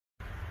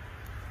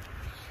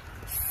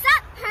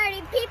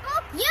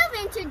You've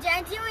entered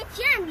Dancing with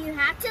Germ. You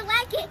have to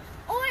like it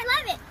or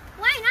love it.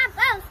 Why not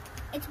both?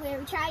 It's where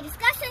we try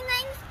discussing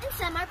things, and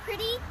some are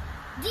pretty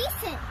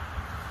decent.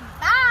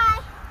 Bye.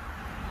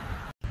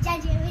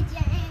 Dancing with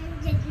Germ,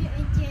 Dancing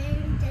with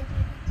Germ, Dancing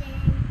with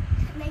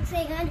Germ. Makes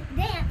me want to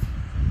dance.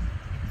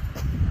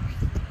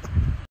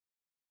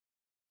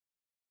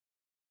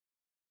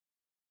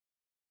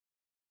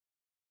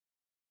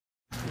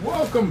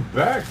 Welcome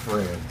back,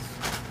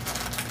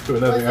 friends, to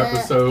another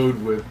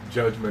episode with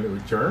Judgment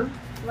with Germ.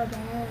 Look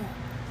at it.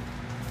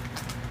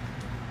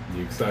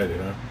 You excited,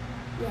 huh?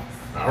 Yes.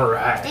 All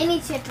right. Any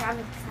chip, I'm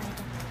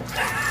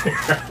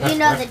excited. You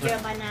know the drill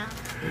by now.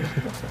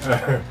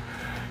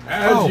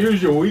 As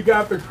usual, we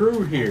got the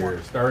crew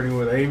here, starting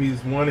with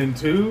Amy's 1 and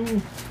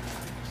 2,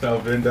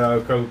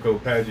 Self-Endowed Coco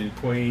Pageant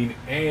Queen,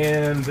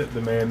 and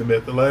the man, the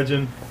myth, the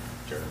legend,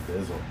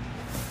 MrGermdizzle.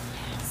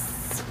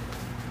 Yes.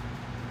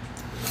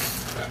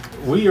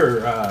 We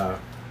are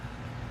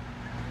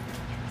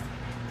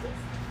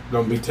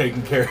going to be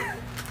taking care.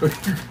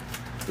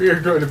 We are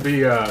going to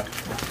be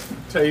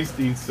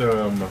tasting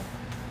some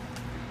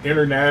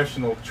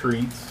international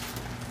treats,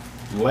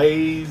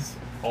 Lay's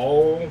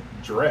all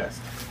dressed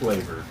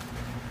flavor.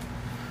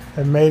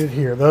 And made it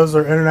here. Those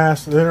are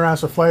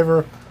international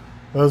flavor.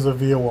 Those are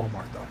via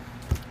Walmart,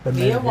 though.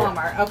 Via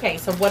Walmart. Okay,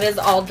 so what does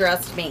all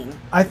dressed mean?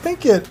 I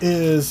think it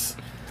is.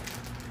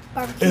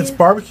 Barbecue. It's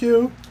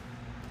barbecue.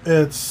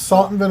 It's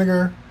salt and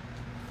vinegar,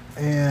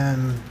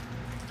 and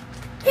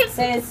It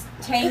says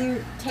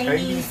tangy,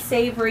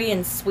 savory,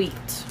 and sweet.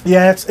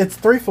 yeah, it's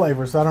 3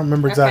 flavors. I don't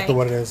remember exactly Okay.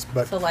 what it is,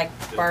 but So like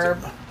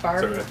barb. So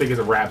I think it's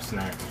a wrap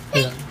snack.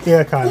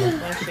 yeah, kind of.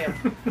 Bless you. All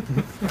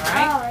Oh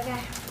right. my god.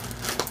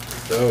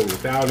 So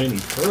without any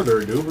further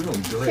ado, we're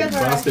going to go ahead and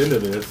Sugar bust rush. into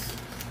this.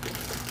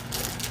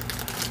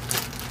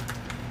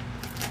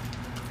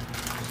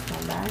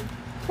 Come back.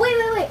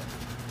 Wait.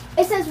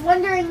 It says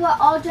wondering what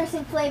all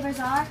dressing flavors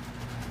are.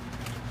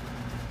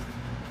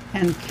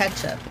 And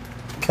ketchup.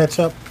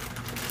 Ketchup,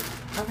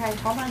 Okay,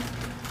 hold on.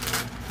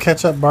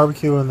 ketchup,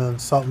 barbecue, and then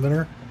salt and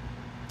vinegar.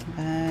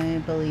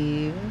 I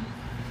believe.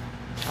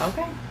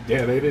 Okay.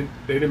 Yeah, they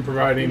didn't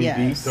provide any Yes.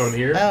 beets on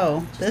here.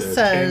 Oh, Just this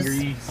said says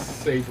tangy,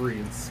 savory,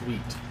 and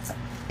sweet.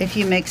 if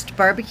you mixed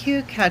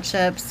barbecue,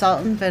 ketchup,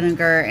 salt and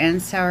vinegar,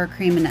 and sour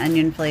cream and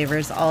onion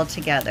flavors all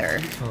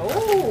together.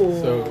 Oh.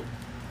 So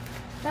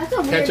That's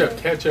a weird one.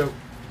 ketchup.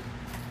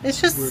 It's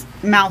just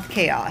mouth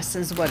chaos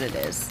is what it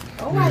is.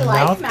 Oh, I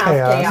like mouth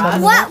chaos.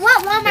 What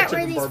Walmart ketchup were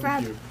and these from?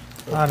 barbecue.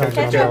 I don't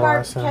Ketchup,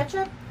 know.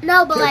 ketchup,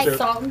 No, but Ketchup. like,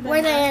 salt and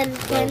were they vinegar, in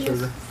Brown candies?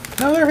 sugar.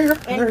 No, they're here.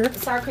 They're here. and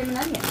sour cream and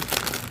onion.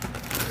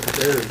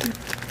 There.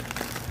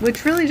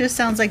 Which really just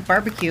sounds like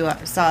barbecue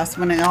sauce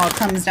when it all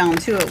comes down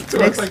to it.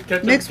 So it's like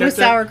ketchup, Mixed with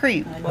ketchup. sour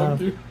cream.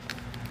 Barbecue.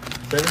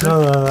 Vinegar?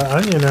 No, the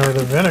onion or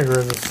the vinegar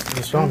is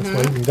the strongest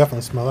one. You can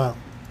definitely smell that.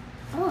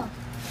 Oh.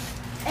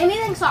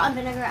 Anything salt and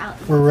vinegar out.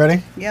 We're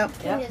ready? Yep.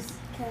 Yep. Just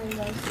kind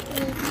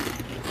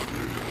of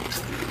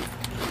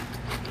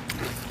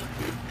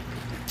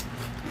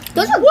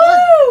those are good.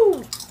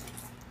 Woo!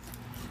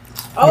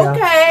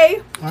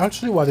 Okay.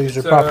 Actually, why these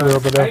are It's, popular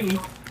over there. tangy.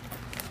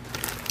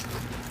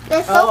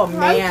 They're so Oh, crunchy.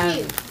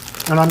 man.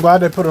 And I'm glad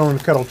they put it on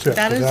the kettle chip.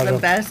 That is 'cause the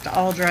best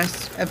all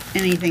dressed of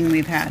anything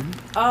we've had.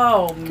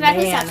 Oh, Can I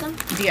please have man.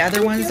 some? The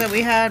other ones that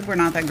we had were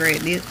not that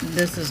great.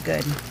 This is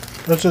good.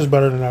 This is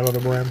better than that other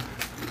brand.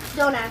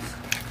 Don't ask.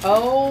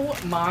 Oh,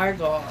 my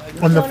God.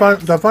 And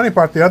the funny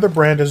part, the other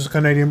brand is a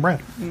Canadian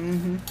brand.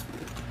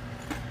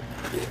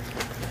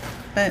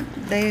 But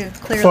they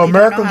clearly So don't know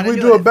how Americans, to we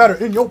do it better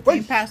in your Can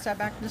you face. pass that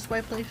back this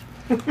way, please?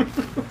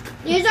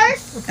 These are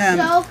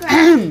so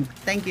crunchy.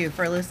 Thank you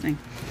for listening.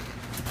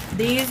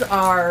 These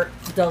are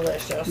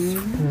delicious.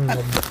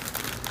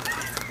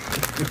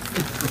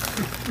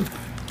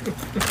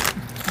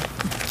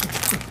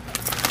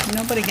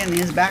 Nobody getting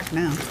his back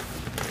now.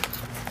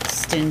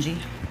 Stingy.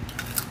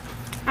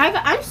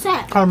 I'm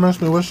set. Kind of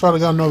makes me wish I'd have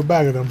got another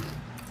bag of them.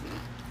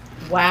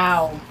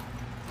 Wow.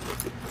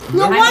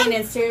 The I one, mean,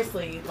 and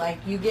seriously, like,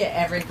 you get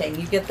everything.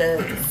 You get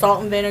the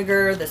salt and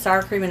vinegar, the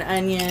sour cream and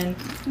onion,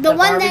 the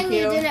one thing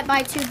barbecue. you didn't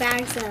buy 2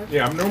 bags of.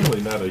 Yeah, I'm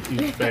normally not a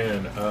huge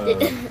fan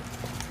of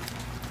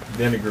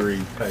vinegary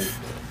type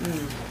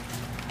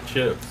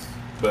chips,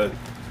 but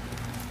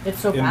It's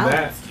so in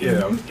that,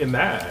 balanced. in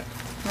that,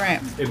 Right.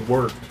 it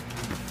worked.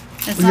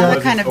 It's Yeah. not the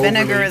Wasn't kind of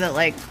vinegar overly- that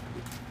like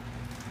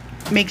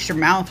makes your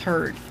mouth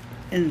hurt.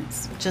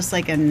 It's just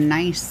like a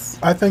nice.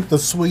 I think the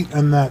sweet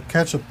and that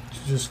ketchup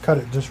just cut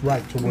it just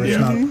right to where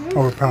Yeah. it's not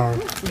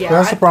overpowering. Yeah,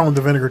 That's the I- problem with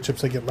the vinegar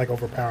chips; they get like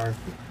overpowering.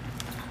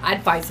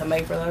 I'd fight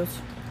somebody for those.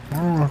 I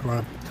don't know,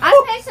 man.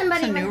 I'd pay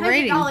somebody It's a new $100 for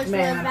rating.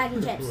 those bag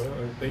of chips. Well,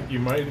 I think you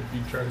might if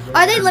you try to go.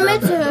 Are they and grab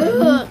limited that.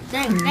 to?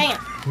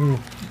 Damn.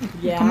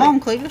 Yeah. Come on,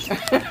 Cletus.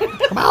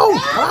 Come on,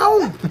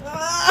 come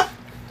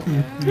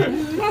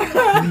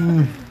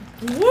on.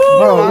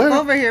 Bro, Walk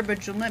over here,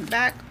 but you limp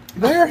back.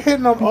 they're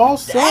hitting on all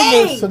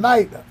cylinders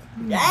tonight.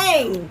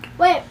 Dang.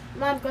 Wait,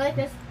 Mom, go like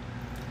this.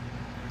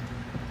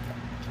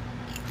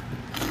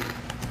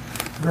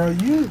 Girl,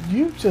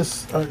 you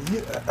just I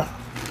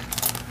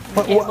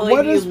can't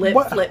believe you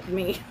lip flipped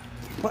me.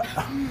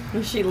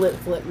 She lip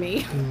flipped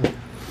me.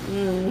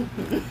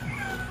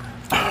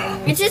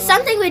 It's just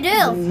something we do.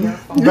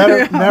 Better,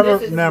 This never,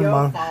 is never your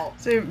mind. fault.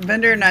 So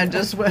Bender and I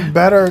just went.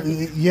 Better,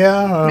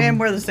 yeah. Man,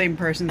 we're the same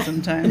person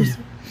sometimes.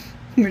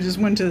 We just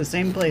went to the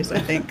same place, I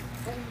think.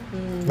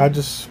 I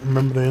just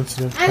remember the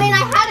incident. I mean, I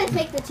had to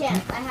take the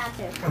chance. I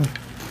had to.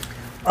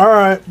 All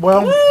right,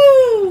 well,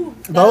 Woo!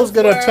 those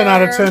get a 10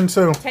 out of 10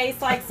 too.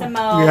 Taste like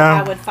Samoa.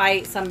 Yeah. I would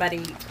fight somebody.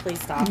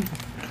 Please stop.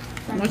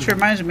 Which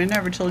reminds me, I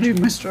never told you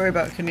my story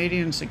about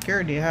Canadian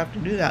security. I have to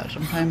do that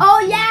sometime. Oh,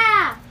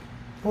 yeah.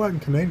 What in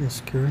Canadian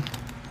security?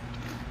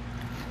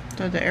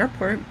 To the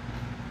airport.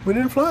 We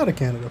didn't fly to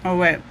Canada. Oh,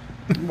 wait.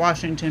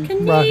 Washington.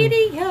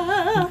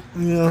 Canada.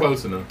 Yeah.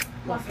 Close enough.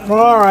 Well,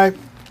 all right.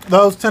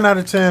 Those 10 out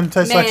of 10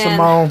 taste like Man.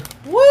 Simone.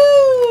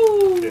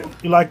 Woo!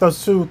 You like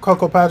those two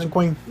Cocoa Pageant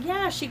Queen?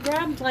 Yeah, she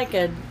grabbed like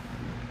a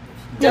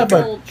Yeah,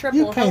 double, but triple.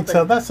 you can't helping.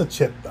 tell. That's a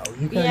chip, though.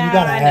 You Yeah,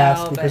 gotta I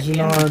ask know, because but you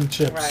know yeah. her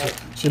chips.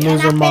 Right. She And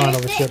loses I her mind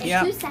over finished it chips. in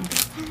Yep. 2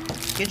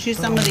 seconds. Get you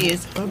some of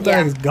these. That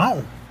bag's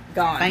gone.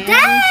 Gone.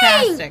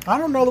 Fantastic. I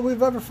don't know that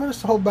we've ever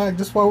finished the whole bag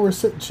just while we were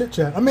sitting chit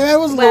chat. I mean, that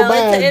was a Well,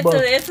 little bag, but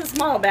it's a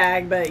small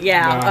bag, but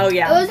yeah. No. Oh It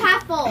yeah. was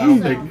half full. I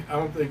don't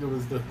so. think it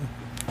was the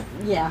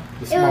Yeah.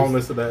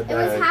 smallness of that It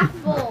was bag. half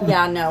full.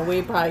 Yeah, no,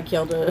 we probably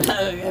killed a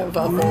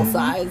full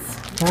size.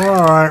 all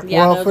right.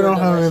 Yeah, well, those if we were don't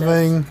have delicious.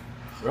 anything,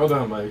 Well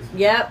done, ladies.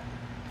 Yep.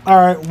 all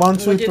right. 1,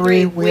 2,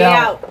 3. We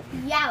out.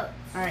 Yeah.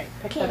 All right,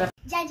 pick that up.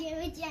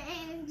 Judgment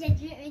James,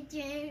 Judgment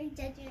James,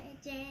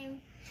 Judgment James.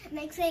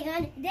 Makes me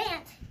gonna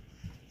dance.